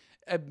built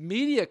a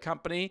media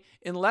company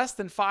in less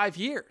than 5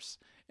 years.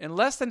 In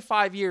less than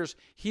 5 years,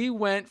 he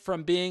went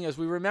from being, as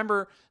we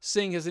remember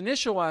seeing his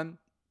initial one,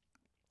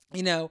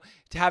 to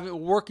having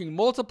working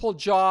multiple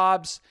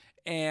jobs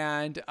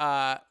and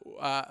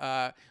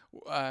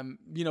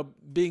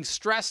being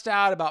stressed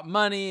out about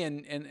money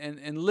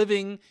and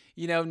living,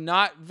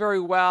 not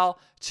very well,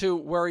 to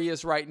where he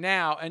is right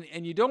now.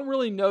 And you don't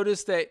really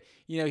notice that,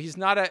 he's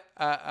not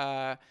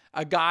a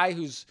guy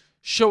who's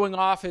showing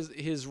off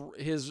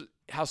his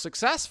how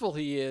successful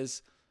he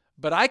is,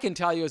 but I can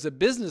tell you as a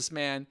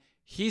businessman,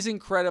 he's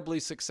incredibly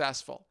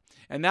successful.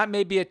 And that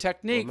may be a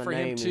technique for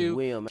him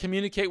to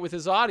communicate with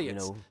his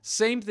audience.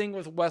 Same thing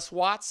with Wes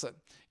Watson,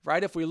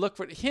 right? If we look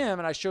at him,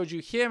 and I showed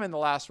you him in the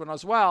last one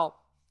as well,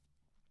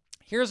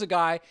 here's a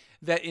guy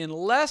that in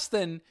less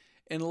than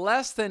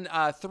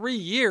 3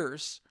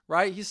 years,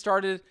 right? He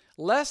started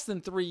less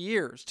than 3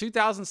 years,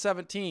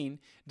 2017,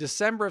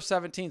 December of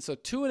 17. So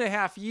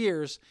 2.5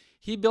 years,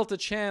 he built a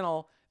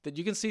channel that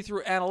you can see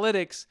through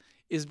analytics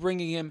is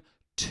bringing him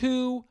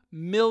 2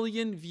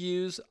 million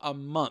views a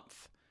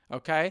month,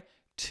 okay?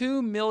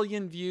 2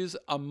 million views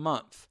a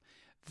month.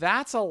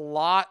 That's a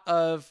lot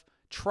of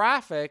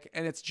traffic,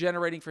 and it's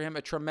generating for him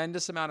a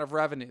tremendous amount of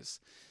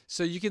revenues.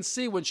 So you can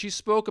see when she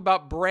spoke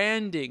about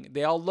branding,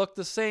 they all look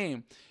the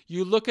same.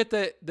 You look at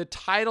the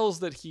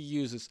titles that he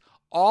uses.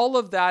 All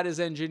of that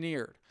is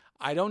engineered.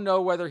 I don't know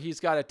whether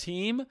he's got a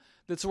team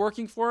that's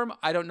working for him.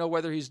 I don't know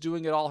whether he's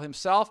doing it all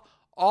himself.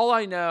 All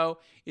I know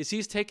is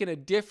he's taken a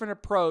different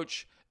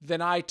approach than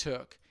I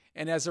took.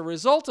 And as a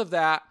result of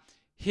that,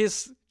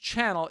 his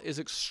channel is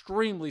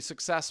extremely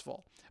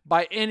successful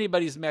by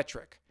anybody's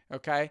metric,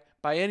 okay?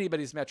 By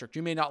anybody's metric.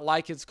 You may not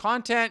like his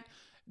content.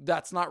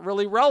 That's not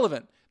really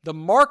relevant. The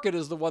market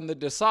is the one that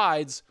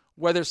decides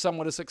whether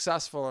someone is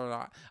successful or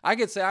not. I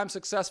could say I'm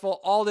successful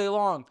all day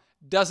long.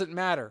 Doesn't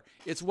matter.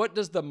 It's what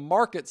does the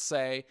market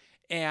say,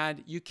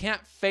 and you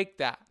can't fake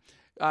that.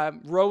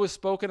 Roe has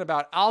spoken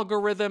about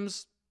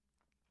algorithms,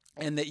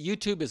 and that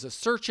YouTube is a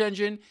search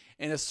engine,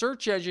 and a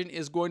search engine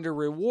is going to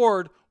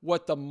reward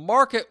what the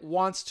market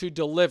wants to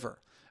deliver,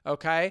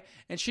 okay?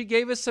 And she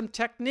gave us some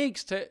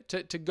techniques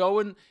to go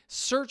and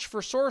search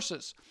for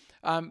sources.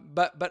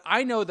 But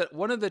I know that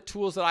one of the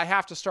tools that I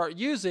have to start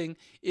using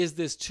is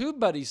this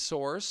TubeBuddy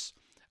source,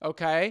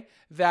 okay,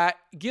 that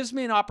gives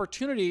me an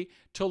opportunity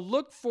to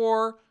look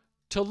for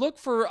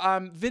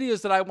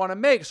videos that I want to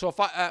make. So if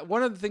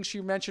one of the things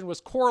she mentioned was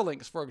core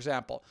links, for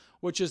example,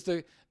 which is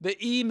the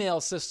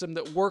email system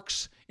that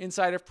works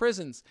inside of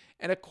prisons.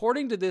 And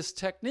according to this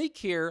technique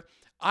here,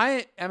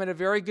 I am in a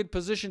very good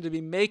position to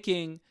be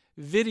making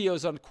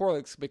videos on core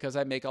links because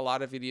I make a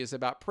lot of videos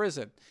about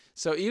prison.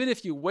 So even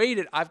if you weight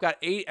it, I've got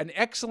an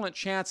excellent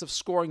chance of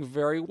scoring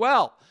very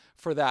well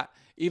for that.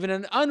 Even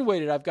an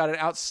unweighted, I've got an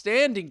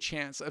outstanding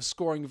chance of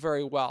scoring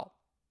very well.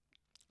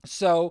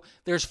 So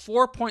there's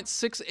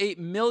 4.68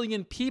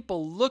 million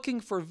people looking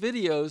for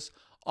videos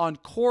on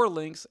core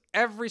links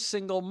every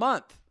single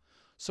month.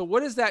 So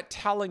what is that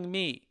telling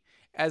me?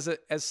 As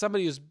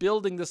somebody who's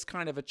building this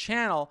kind of a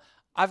channel,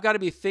 I've got to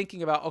be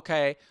thinking about,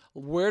 okay,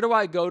 where do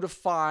I go to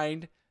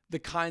find the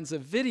kinds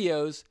of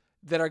videos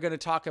that are going to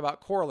talk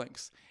about core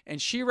links?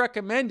 And she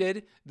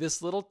recommended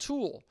this little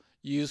tool.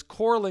 Use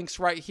core links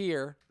right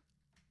here.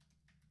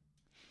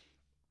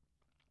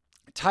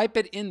 type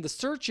it in the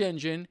search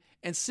engine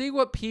and see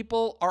what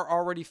people are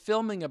already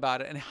filming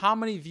about it and how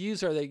many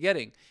views are they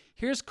getting.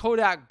 Here's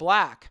Kodak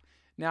Black.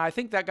 Now, I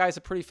think that guy's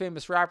a pretty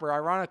famous rapper.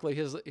 Ironically,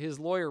 his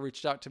lawyer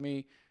reached out to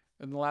me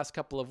in the last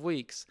couple of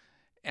weeks.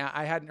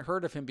 I hadn't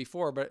heard of him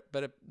before, but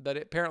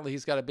apparently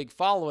he's got a big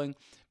following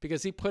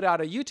because he put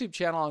out a YouTube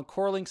channel on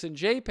Core Links and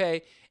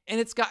JPay, and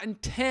it's gotten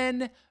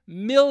 10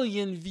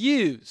 million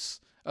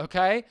views.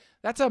 Okay,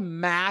 that's a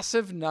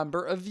massive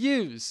number of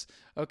views.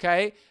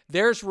 Okay,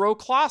 there's Ro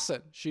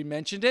Clausen. She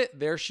mentioned it.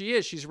 There she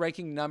is. She's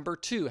ranking number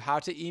 2. How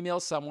to email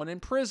someone in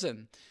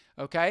prison.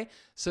 Okay,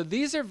 so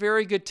these are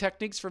very good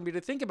techniques for me to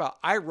think about.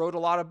 I wrote a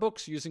lot of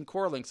books using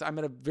Core Links. I'm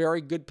in a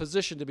very good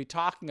position to be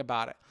talking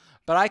about it.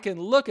 But I can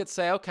look at,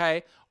 say,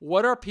 okay,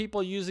 what are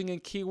people using in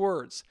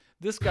keywords?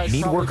 This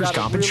guy's probably got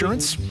a really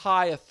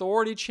high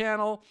authority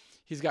channel.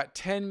 He's got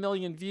 10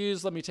 million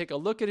views. Let me take a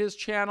look at his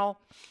channel.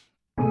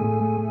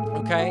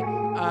 Okay,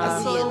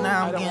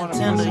 I don't want to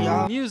listen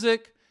to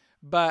music,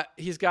 but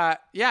he's got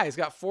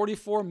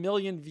 44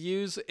 million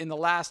views in the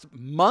last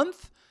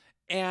month.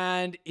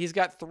 And he's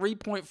got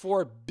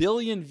 3.4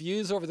 billion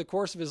views over the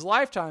course of his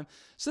lifetime.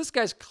 So this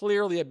guy's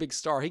clearly a big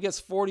star. He gets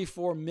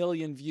 44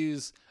 million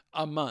views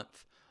a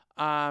month.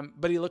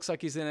 But he looks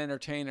like he's an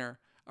entertainer,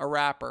 a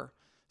rapper.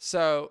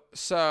 So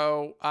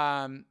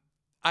I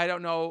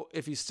don't know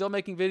if he's still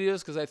making videos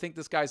because I think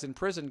this guy's in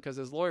prison because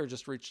his lawyer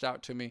just reached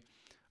out to me.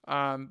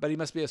 But he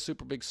must be a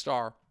super big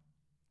star.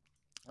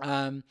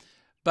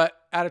 But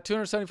out of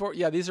 274,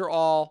 yeah, these are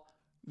all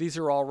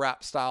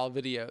rap style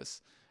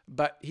videos.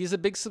 But he's a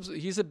big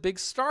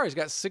star. He's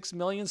got 6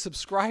 million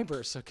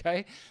subscribers.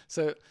 Okay,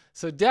 so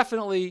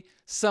definitely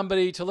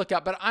somebody to look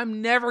at. But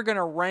I'm never going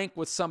to rank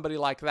with somebody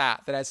like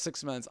that has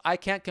 6 million. I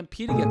can't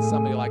compete against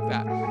somebody like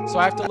that. So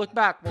I have to look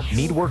back. Well,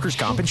 need workers'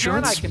 comp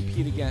insurance? Can I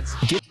compete against?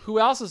 Who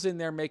else is in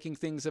there making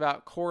things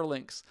about Core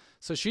Links?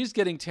 So she's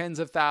getting tens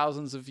of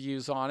thousands of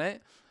views on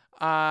it.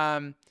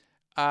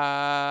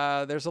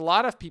 There's a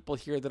lot of people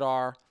here that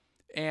are.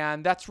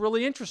 And that's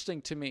really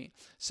interesting to me.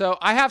 So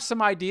I have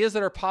some ideas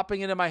that are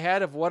popping into my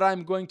head of what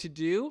I'm going to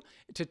do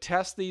to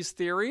test these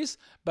theories,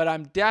 but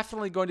I'm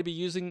definitely going to be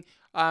using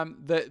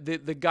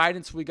the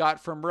guidance we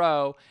got from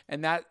Ro,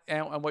 and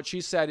what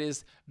she said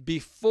is,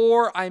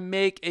 before I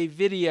make a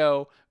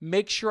video,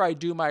 make sure I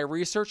do my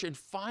research and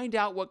find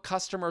out what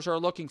customers are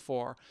looking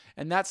for.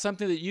 And that's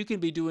something that you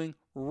can be doing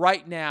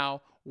right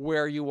now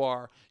where you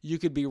are. You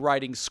could be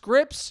writing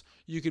scripts,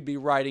 you could be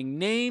writing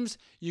names,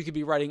 you could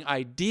be writing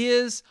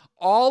ideas.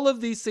 All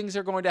of these things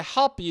are going to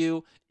help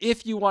you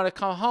if you want to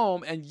come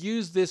home and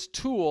use this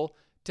tool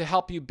to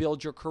help you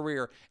build your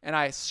career. And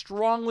I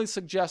strongly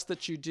suggest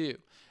that you do.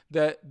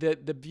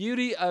 The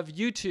beauty of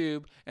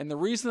YouTube, and the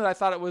reason that I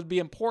thought it would be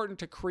important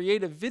to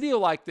create a video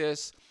like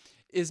this,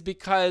 is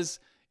because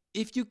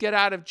if you get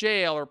out of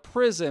jail or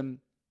prison,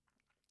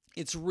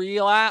 it's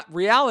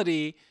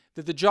reality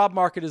that the job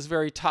market is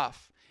very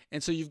tough.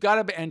 And so you've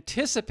got to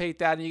anticipate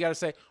that, and you got to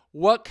say,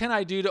 what can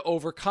I do to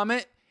overcome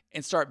it,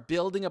 and start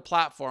building a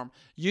platform.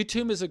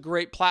 YouTube is a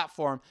great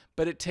platform,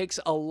 but it takes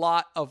a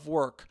lot of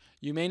work.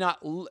 It may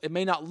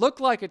not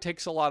look like it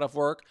takes a lot of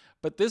work,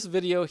 but this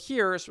video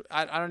here,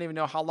 I don't even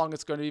know how long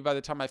it's going to be by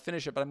the time I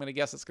finish it, but I'm going to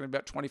guess it's going to be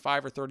about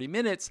 25 or 30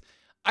 minutes.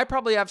 I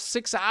probably have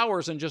 6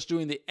 hours in just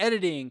doing the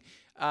editing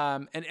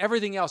and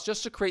everything else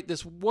just to create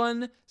this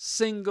one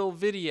single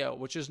video,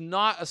 which is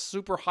not a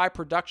super high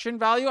production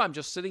value. I'm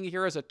just sitting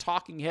here as a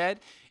talking head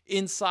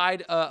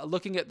inside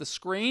looking at the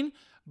screen,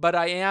 but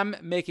I am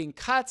making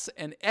cuts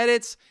and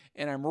edits,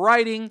 and I'm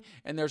writing,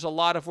 and there's a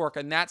lot of work,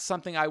 and that's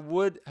something I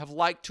would have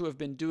liked to have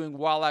been doing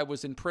while I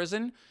was in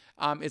prison.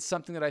 It's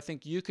something that I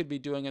think you could be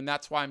doing, and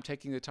that's why I'm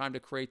taking the time to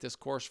create this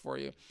course for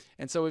you.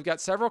 And so we've got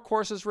several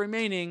courses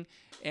remaining,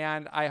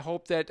 and I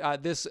hope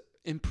that this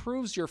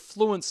improves your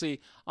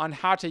fluency on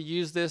how to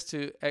use this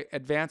to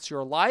advance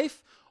your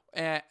life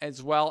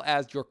as well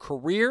as your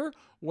career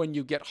when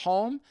you get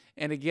home.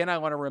 And again, I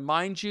want to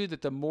remind you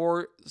that the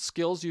more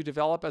skills you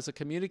develop as a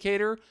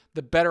communicator,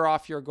 the better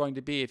off you're going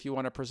to be if you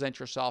want to present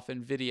yourself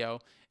in video.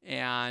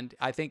 And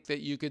I think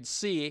that you could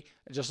see,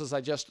 just as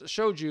I just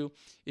showed you,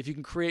 if you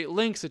can create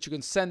links that you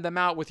can send them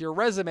out with your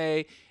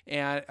resume,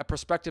 and a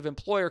prospective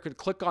employer could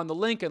click on the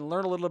link and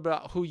learn a little bit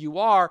about who you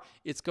are,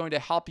 it's going to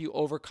help you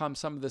overcome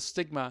some of the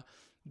stigma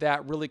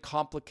that really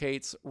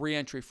complicates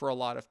reentry for a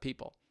lot of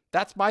people.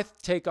 That's my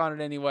take on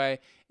it anyway,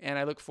 and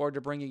I look forward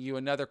to bringing you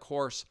another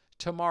course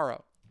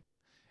tomorrow.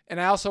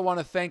 And I also want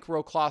to thank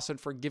Ro Clausen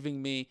for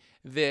giving me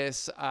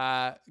this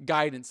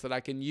guidance that I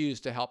can use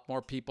to help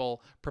more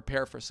people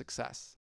prepare for success.